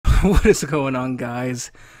What is going on,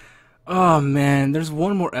 guys? Oh man, there's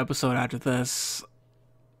one more episode after this,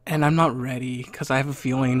 and I'm not ready because I have a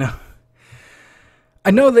feeling.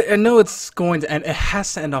 I know it's going to end. It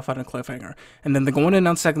has to end off on a cliffhanger, and then they're going to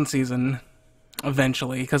announce second season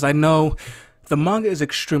eventually. Because I know the manga is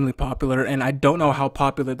extremely popular, and I don't know how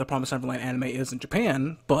popular the Promised Neverland anime is in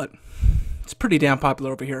Japan, but it's pretty damn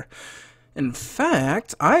popular over here. In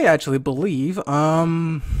fact, I actually believe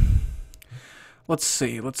let's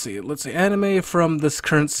see. Anime from this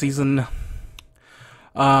current season.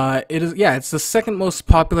 It's the second most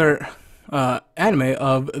popular anime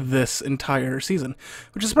of this entire season,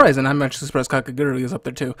 which is surprising. I'm actually surprised Kakaguru is up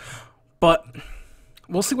there too. But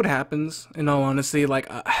we'll see what happens. In all honesty,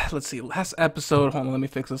 let's see. Last episode. Hold on, let me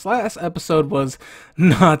fix this. Last episode was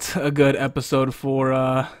not a good episode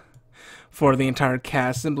for the entire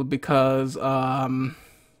cast, simply because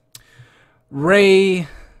Ray.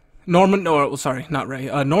 Norman, no, sorry, not Ray.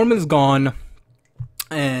 Norman's gone,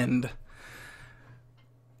 and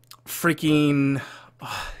freaking,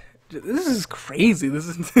 this is crazy. This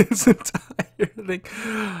is this entire thing.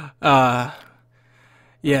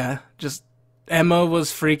 Yeah, just Emma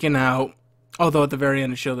was freaking out. Although at the very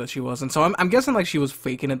end it showed that she wasn't. So I'm guessing like she was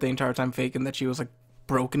faking it the entire time, faking that she was like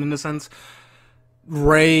broken in a sense.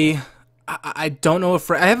 Ray, I don't know if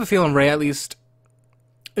Ray, I have a feeling Ray at least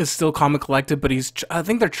is still calm and collected, but I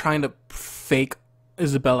think they're trying to fake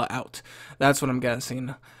Isabella out. That's what I'm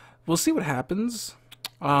guessing. We'll see what happens.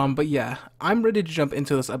 But yeah, I'm ready to jump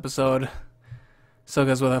into this episode. So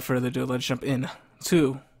guys, without further ado, let's jump in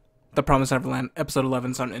to The Promised Neverland, episode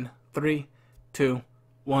 11, starting in 3, 2,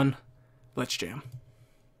 1, let's jam.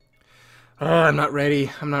 Oh, I'm not ready.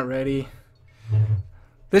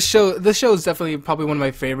 This show is definitely probably one of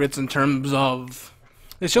my favorites in terms of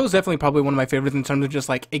This show is definitely probably one of my favorites in terms of just,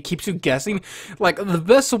 like, it keeps you guessing. Like, the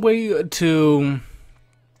best way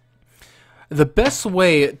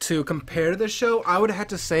to compare this show, I would have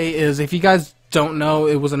to say, is, if you guys don't know,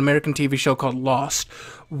 it was an American TV show called Lost,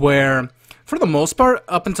 where, for the most part,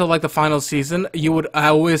 up until, like, the final season, I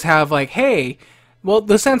always have, like, hey, well,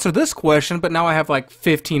 this answered this question, but now I have, like,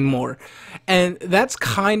 15 more. And that's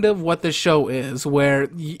kind of what this show is, where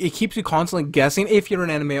it keeps you constantly guessing, if you're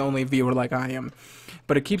an anime-only viewer like I am.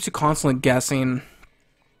 But it keeps you constantly guessing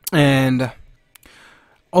and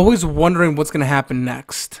always wondering what's going to happen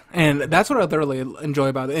next. And that's what I thoroughly enjoy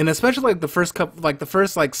about it. And especially like the first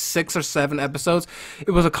 6 or 7 episodes,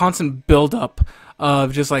 it was a constant build up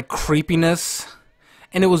of just like creepiness,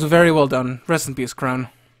 and it was very well done. Rest in peace, Crown.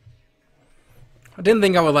 I didn't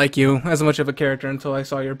think I would like you as much of a character until I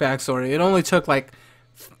saw your backstory. It only took like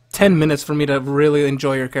 10 minutes for me to really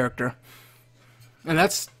enjoy your character. And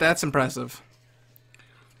that's impressive.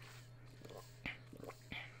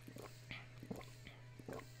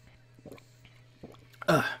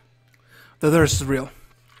 The thirst is real.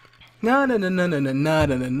 Na na na na na na na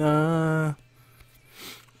na na.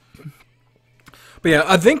 But yeah,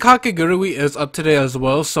 I think Kakegurui is up today as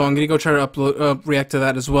well, so I'm gonna go try to upload, react to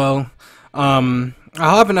that as well. I'll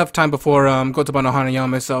have enough time before Gotoba no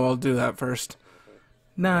Hanayame, so I'll do that first.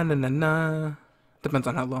 Na na na na. Depends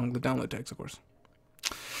on how long the download takes, of course.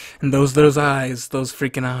 And those eyes, those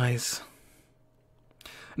freaking eyes. I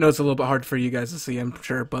know it's a little bit hard for you guys to see, I'm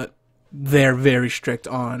sure, but they're very strict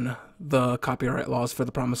on the copyright laws for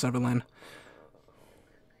The Promised Neverland.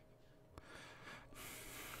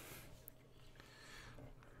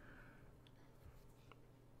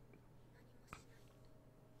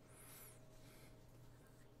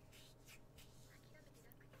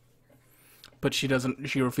 But she doesn't,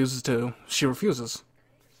 she refuses.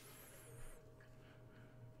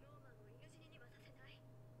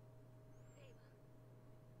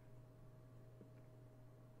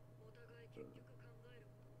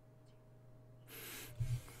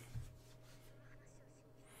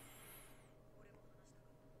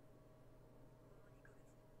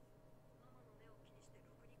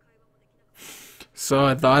 So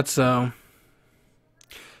I thought so.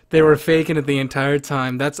 They were faking it the entire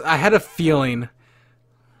time. I had a feeling.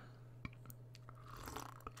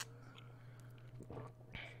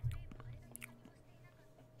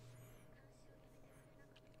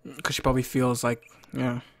 Because she probably feels like,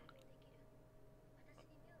 yeah.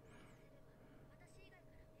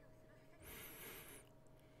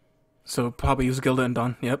 So probably use Gilda and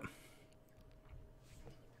Dawn, yep.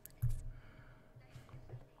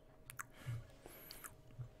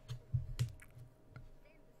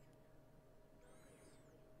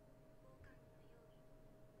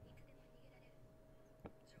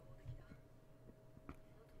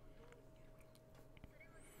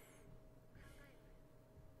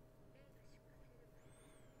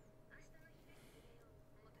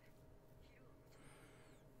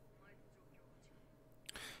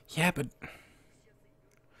 Yeah, but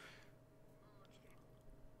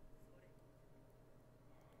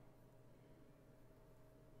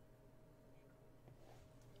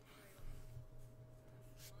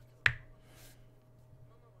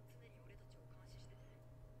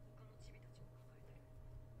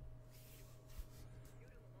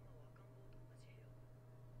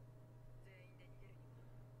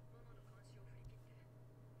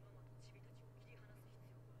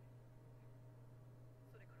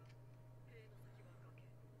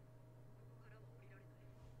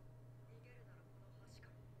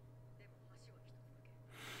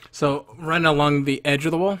so running along the edge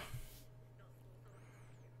of the wall.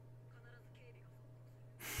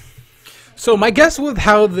 So my guess with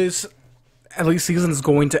how this at least season is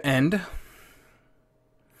going to end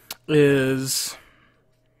is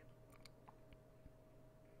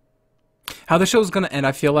how the show is going to end.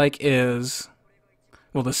 I feel like is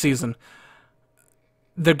well the season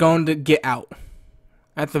they're going to get out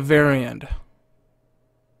at the very end.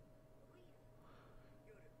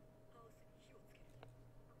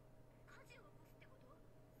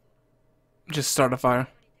 Just start a fire.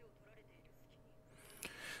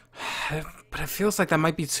 But it feels like that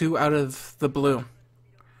might be too out of the blue.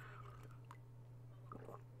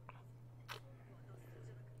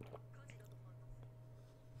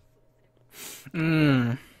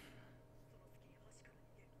 Mmm.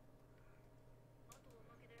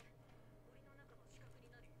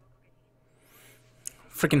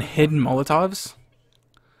 Freaking hidden Molotovs?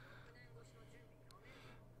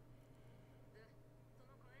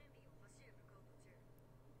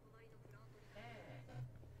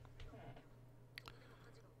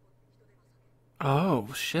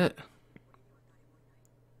 Oh, shit.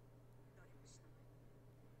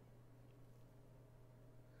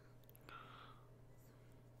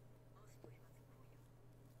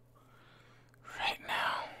 Right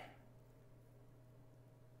now.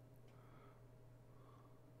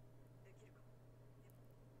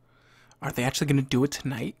 Are they actually going to do it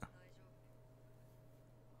tonight?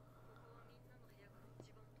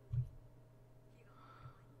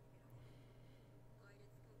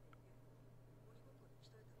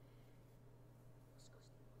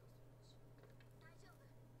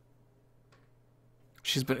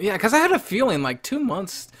 She's been, yeah, because I had a feeling like 2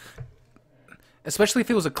 months, especially if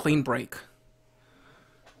it was a clean break.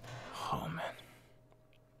 Oh, man.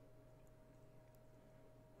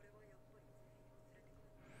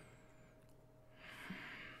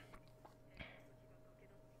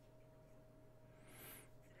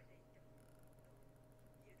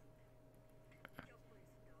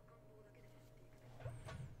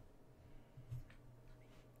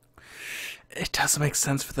 It does make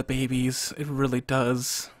sense for the babies. It really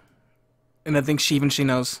does. And I think she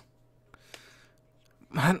knows.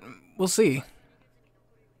 We'll see.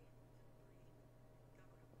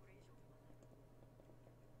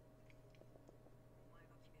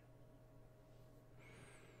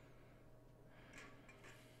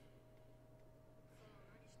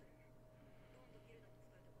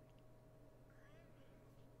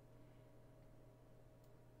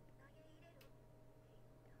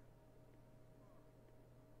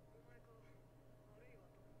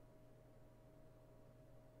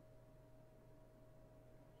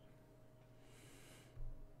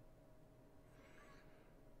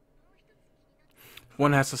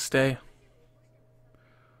 One has to stay.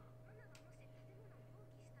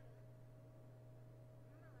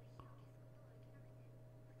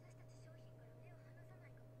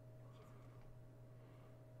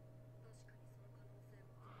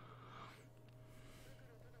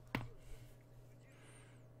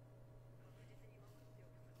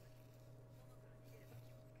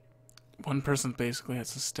 One person basically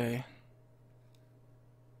has to stay.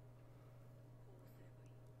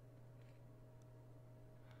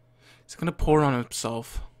 He's gonna pour on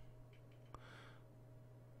himself.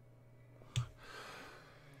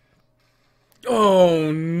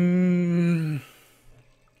 Oh,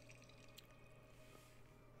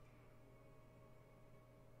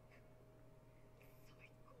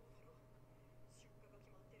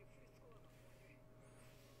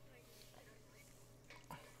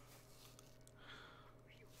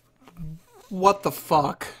 what the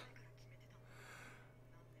fuck?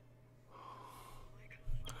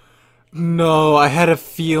 No, I had a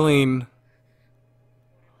feeling.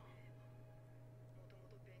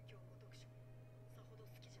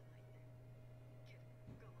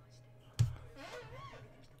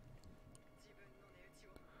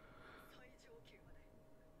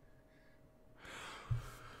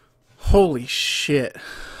 Holy shit.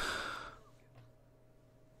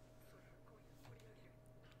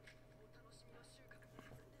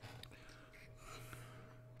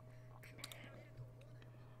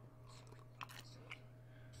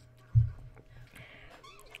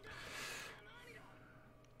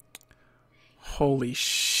 Holy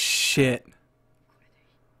shit.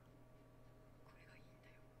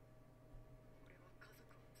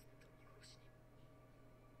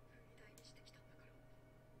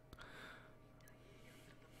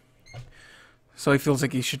 So he feels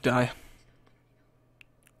like he should die.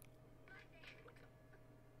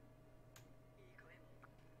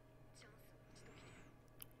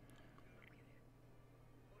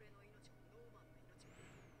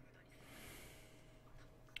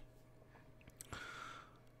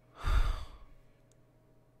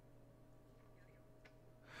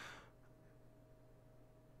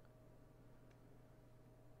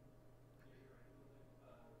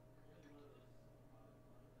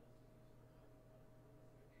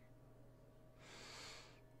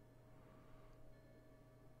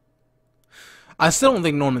 I still don't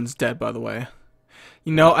think Norman's dead, by the way.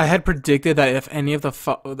 You know, I had predicted that if any of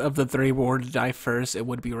the three were to die first, it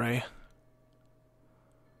would be Ray.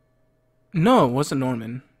 No, it wasn't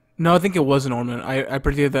Norman. No, I think it was Norman. I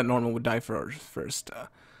predicted that Norman would die first.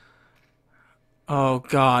 Oh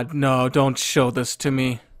God, no! Don't show this to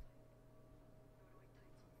me.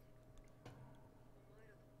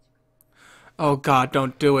 Oh God,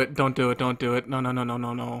 don't do it! Don't do it! Don't do it! No, no, no, no,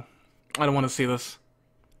 no, no! I don't want to see this.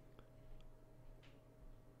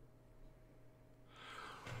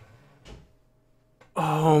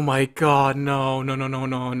 Oh my God, no, no, no, no,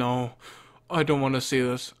 no, no! I don't want to see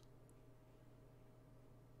this.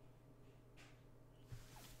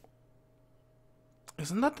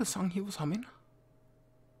 Isn't that the song he was humming?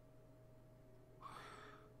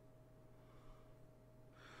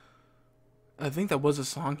 I think that was a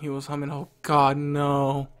song he was humming. Oh God,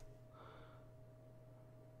 no!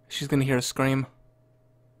 She's gonna hear a scream.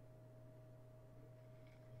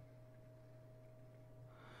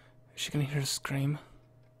 Is she gonna hear a scream?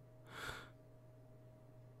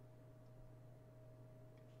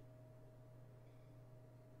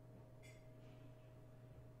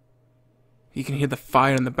 You can hear the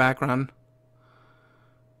fire in the background.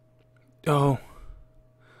 Oh.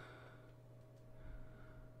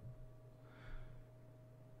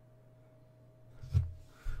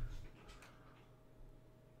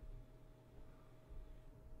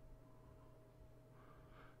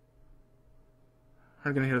 Are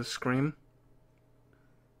you gonna hear the scream?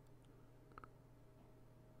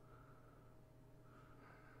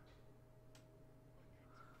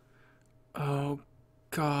 Oh,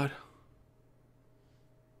 God.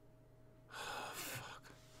 Oh, fuck.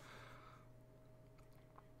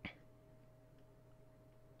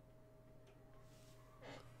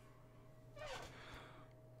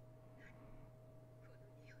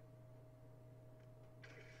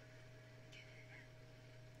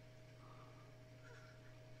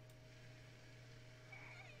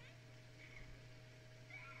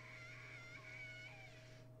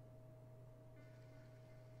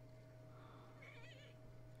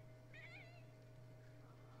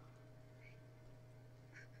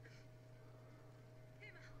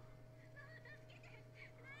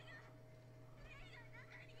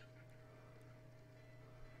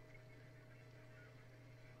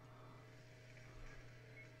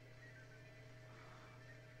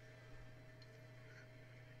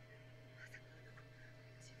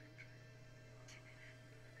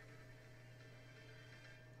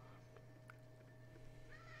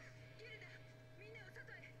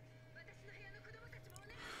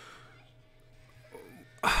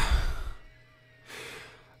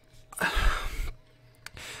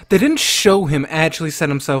 They didn't show him actually set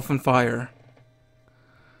himself on fire.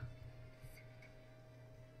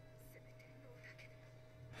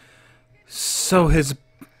 So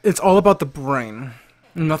it's all about the brain,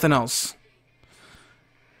 nothing else.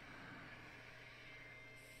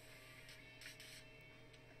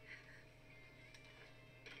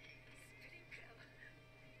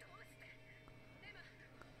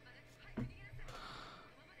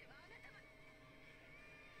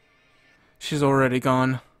 She's already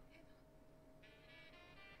gone.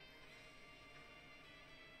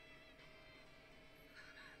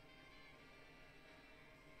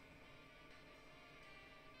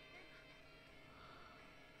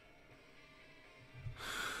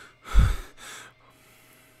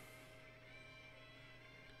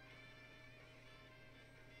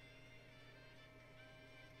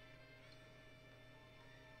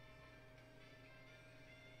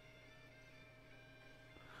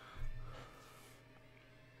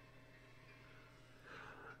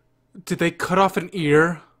 Did they cut off an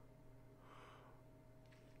ear?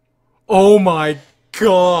 Oh my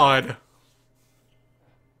God!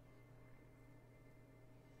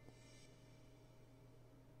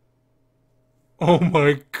 Oh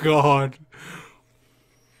my God!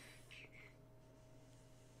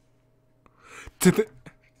 Did the...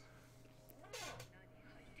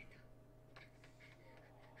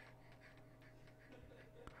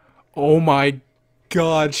 Oh my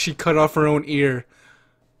god, she cut off her own ear.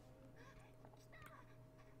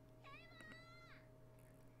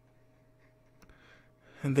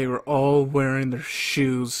 And they were all wearing their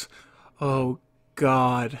shoes. Oh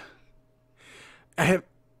god. I have...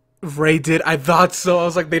 Ray did. I thought so. I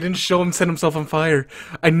was like, they didn't show him set himself on fire.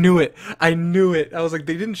 I knew it. I knew it. I was like,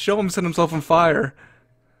 they didn't show him set himself on fire.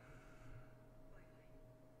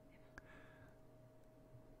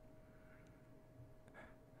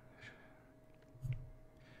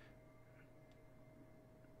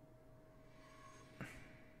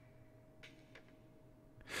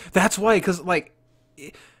 That's why, because, like,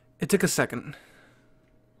 it took a second.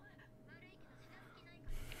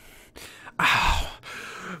 Ow.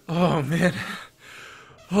 Oh, man.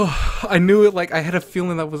 Oh, I knew it, like, I had a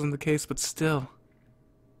feeling that wasn't the case, but still.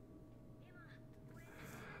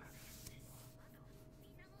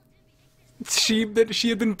 She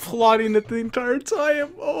had been plotting it the entire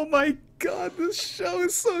time. Oh my god, this show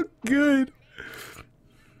is so good.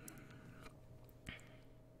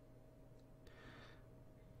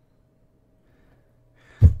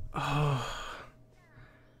 Oh.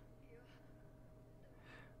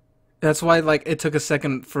 That's why, like, it took a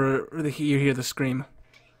second for you hear the scream.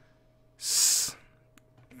 What's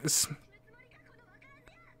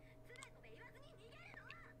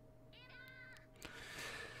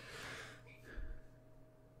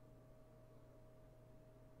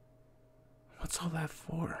all that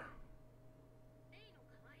for?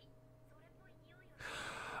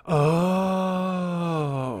 Oh.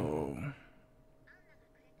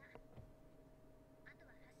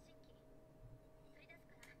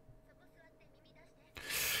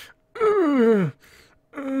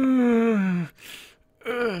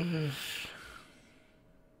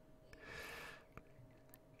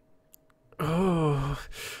 Oh.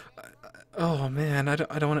 Oh man, I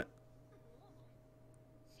don't want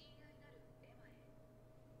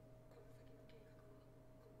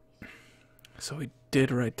to. So he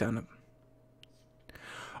did write down a...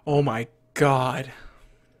 Oh my god.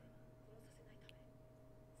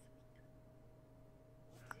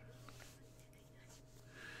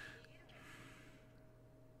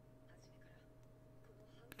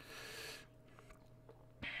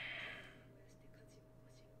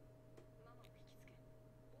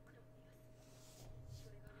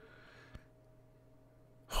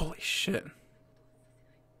 Holy shit.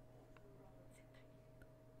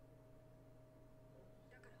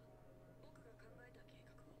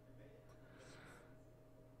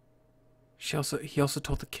 He also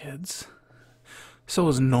told the kids. So it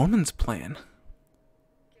was Norman's plan.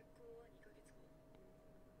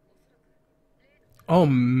 Oh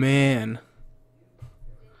man.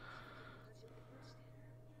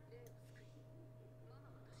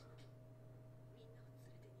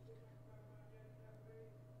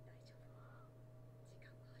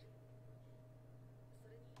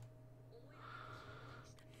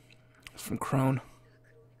 It's from Crone.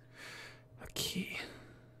 A key.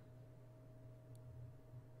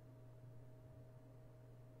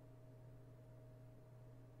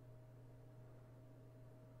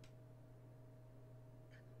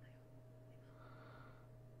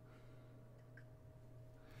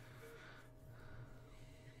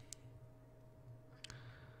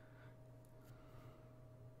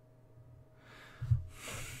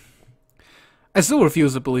 I still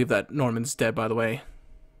refuse to believe that Norman's dead, by the way.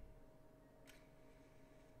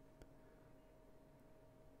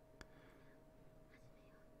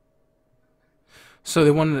 So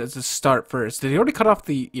they wanted it to start first. Did he already cut off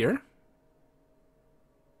the ear?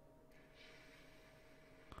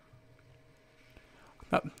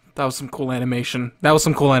 That was some cool animation. That was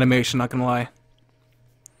some cool animation, not gonna lie.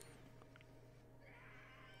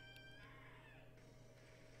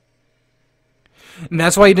 And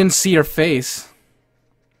that's why you didn't see her face.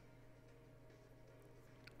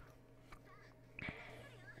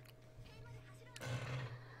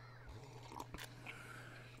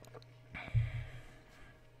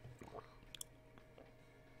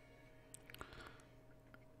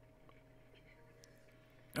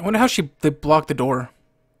 I wonder how they blocked the door.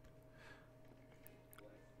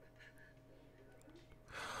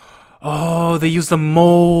 Oh, they used the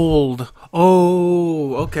mold.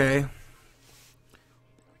 Oh, okay.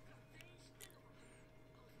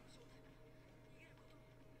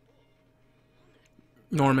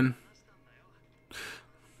 Norman.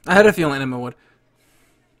 I had a feeling Emma would.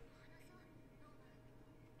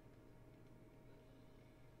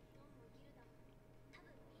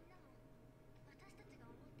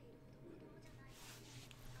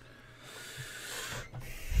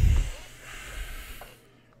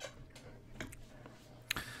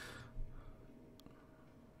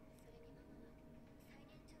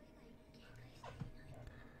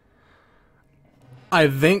 I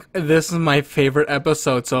think this is my favorite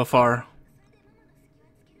episode so far.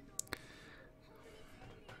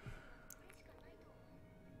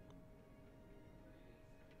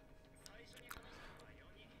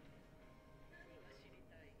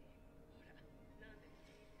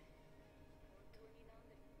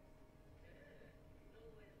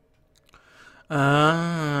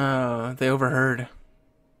 Ah, they overheard.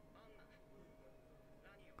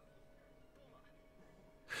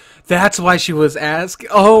 That's why she was asking.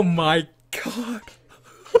 Oh my god.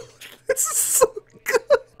 This is so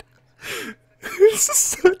good. This is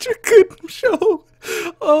such a good show.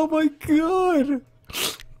 Oh my god.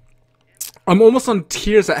 I'm almost on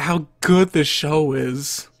tears at how good this show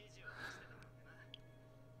is.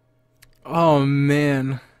 Oh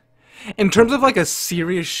man. In terms of like a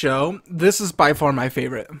serious show, this is by far my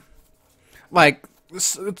favorite. Like,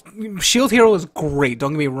 Shield Hero is great,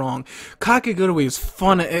 don't get me wrong. Kakegurui is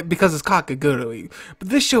fun because it's Kakegurui. But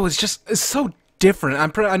this show is just is so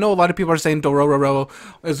different. I know a lot of people are saying Dororo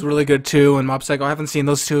is really good too, and Mob Psycho. I haven't seen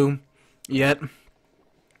those two yet.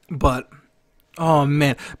 But, oh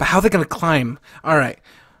man. But how are they going to climb? Alright.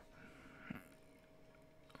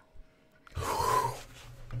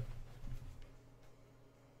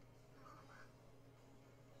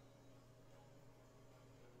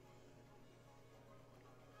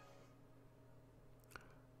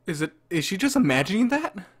 Is she just imagining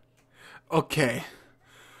that? Okay.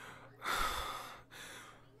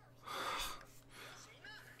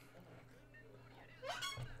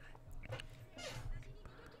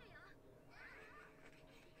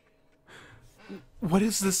 What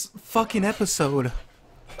is this fucking episode?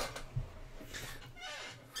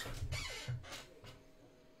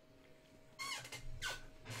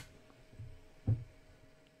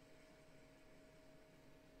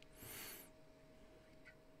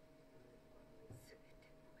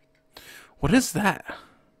 What is that?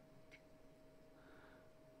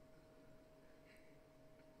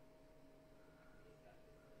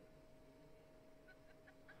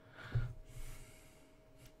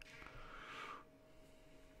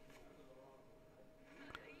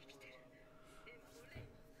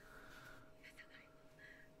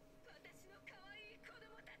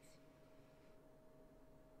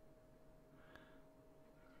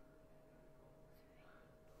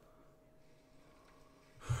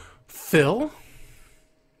 Phil?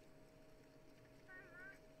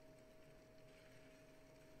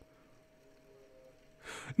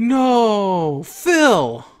 No,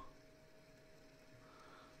 Phil.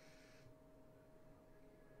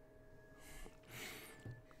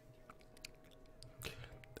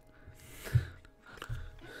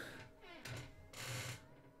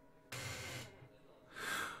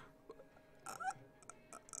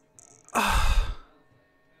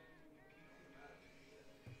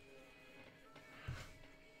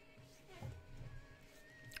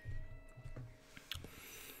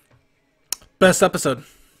 Best episode.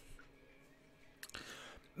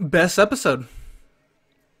 Best episode.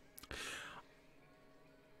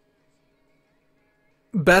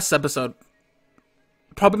 Best episode.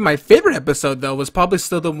 Probably my favorite episode though was probably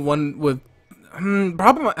still the one with.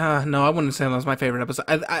 Probably no, I wouldn't say that was my favorite episode.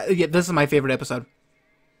 Yeah, this is my favorite episode.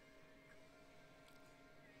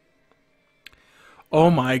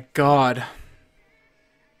 Oh my god.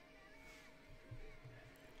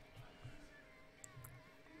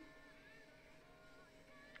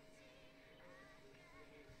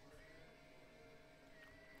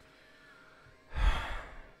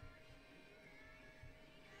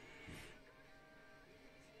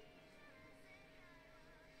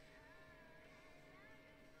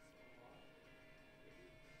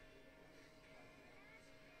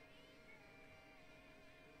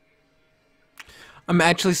 I'm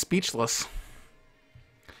actually speechless.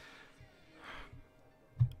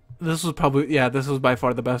 This was probably, yeah, this was by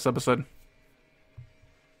far the best episode.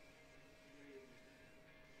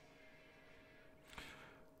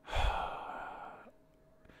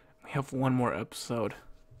 We have one more episode.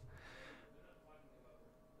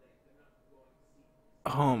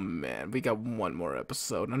 Oh man, we got one more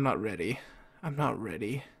episode. I'm not ready. I'm not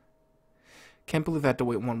ready. Can't believe I had to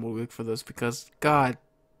wait one more week for this because, god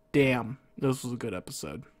damn, this was a good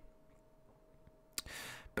episode.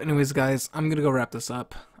 But anyways, guys, I'm gonna go wrap this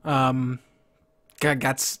up. I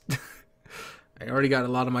already got a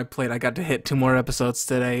lot on my plate. I got to hit 2 more episodes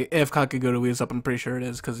today. If Kakegurui is up, I'm pretty sure it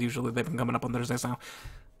is, because usually they've been coming up on Thursdays now.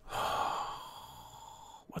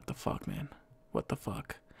 What the fuck, man? What the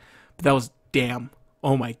fuck? But that was damn.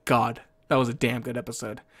 Oh my god. That was a damn good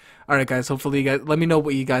episode. Alright, guys, hopefully you guys... Let me know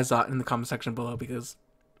what you guys thought in the comment section below, because...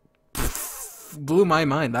 blew my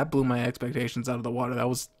mind. That blew my expectations out of the water. That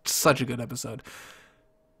was such a good episode.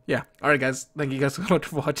 yeah. All right, guys. Thank you guys so much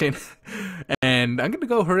for watching. And I'm gonna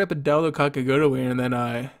go hurry up and download Kakegurui, and then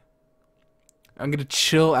I'm gonna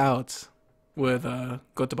chill out with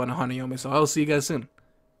Gotoba no Hanayomi. So I'll see you guys soon.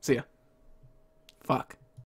 See ya. Fuck.